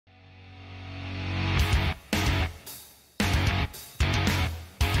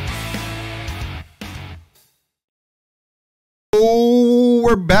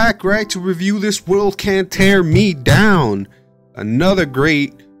we're back, right, to review This World Can't Tear Me Down. Another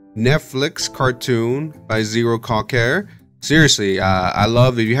great Netflix cartoon by Zerocalcare. Seriously, I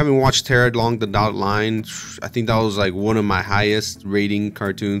love it. If you haven't watched Tear Along the Dotted Line, I think that was like one of my highest rating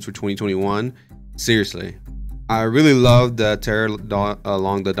cartoons for 2021. Seriously, I really loved Tear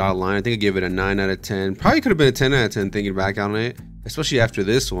Along the Dotted Line. I think I gave it a 9 out of 10. Probably could have been a 10 out of 10 thinking back on it, especially after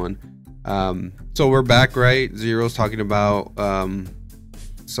this one. So we're back, right? Zero's talking about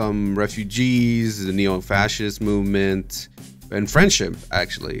some refugees, the neo-fascist movement, and friendship,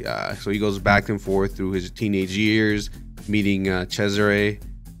 actually. So he goes back and forth through his teenage years, meeting Cesare,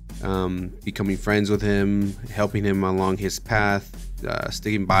 becoming friends with him, helping him along his path,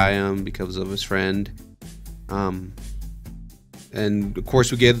 sticking by him because of his friend. And of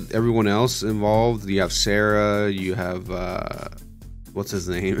course we get everyone else involved. You have Sarah, you have what's his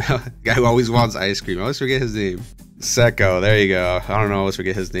name? Guy who always wants ice cream. I always forget his name. Secco, there you go. I don't know, I always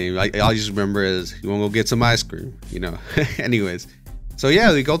forget his name. All I just remember is you want to go get some ice cream, you know. Anyways, so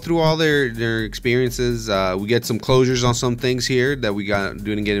yeah, we go through all their experiences. We get some closures on some things here that we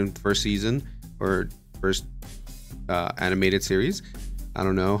didn't get in the first season or first animated series. I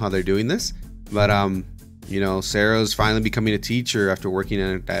don't know how they're doing this, but you know, Sarah's finally becoming a teacher after working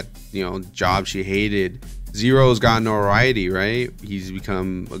at that, you know, job she hated. Zero's got notoriety, right? He's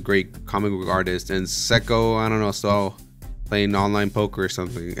become a great comic book artist. And Secco, I don't know, still playing online poker or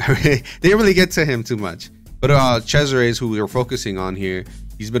something. They didn't really get to him too much. But Cesare is who we're focusing on here.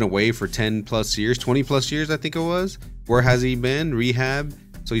 He's been away for 10 plus years, 20 plus years, I think it was. Where has he been? Rehab.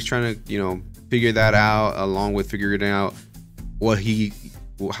 So he's trying to, you know, figure that out, along with figuring out what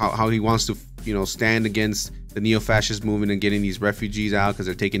how he wants to, you know, stand against the neo-fascist movement and getting these refugees out because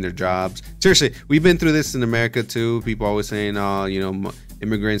they're taking their jobs. Seriously, we've been through this in America too. People always saying, oh, you know,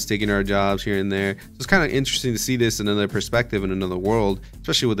 immigrants taking our jobs here and there. So it's kind of interesting to see this in another perspective, in another world,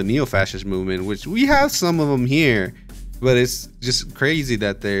 especially with the neo-fascist movement, which we have some of them here, but it's just crazy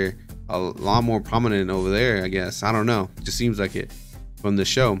that they're a lot more prominent over there, I guess. I don't know. It just seems like it from the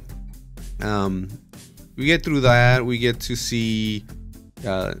show. We get through that. We get to see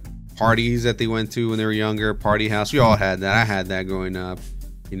parties that they went to when they were younger, party house. We all had that. I had that growing up.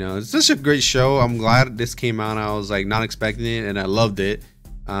 You know, it's such a great show. I'm glad this came out. I was like not expecting it, and I loved it.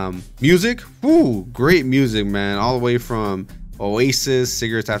 Music, whoo, great music, man. All the way from Oasis,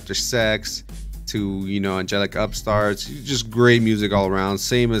 Cigarettes After Sex, to, you know, Angelic Upstarts. Just great music all around.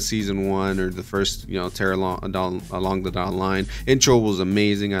 Same as season 1 or the first, you know, Tear Along the Dotted Line. Intro was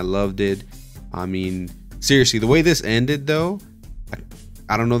amazing. I loved it. I mean, seriously, the way this ended though,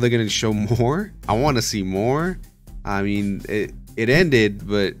 I don't know if they're gonna show more. I want to see more. I mean, it ended,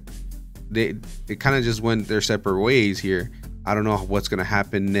 but it kind of just went their separate ways here. I don't know what's gonna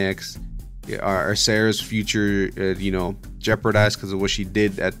happen next. Are Sarah's future, you know, jeopardized because of what she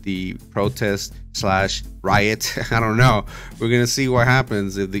did at the protest / riot? I don't know. We're gonna see what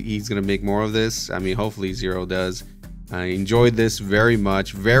happens if he's gonna make more of this. I mean, hopefully Zero does. I enjoyed this very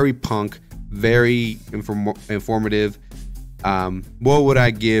much. Very punk. Very informative. What would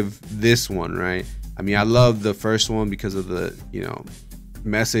I give this one, right? I mean, I love the first one because of the, you know,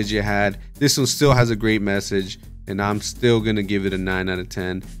 message it had. This one still has a great message, and I'm still gonna give it a 9 out of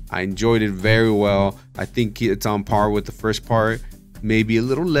 10. I enjoyed it very well. I think it's on par with the first part, maybe a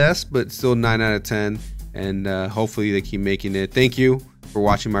little less, but still 9 out of 10. And hopefully they keep making it. Thank you for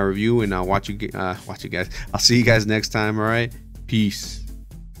watching my review, and I'll watch you guys. I'll see you guys next time. All right, peace.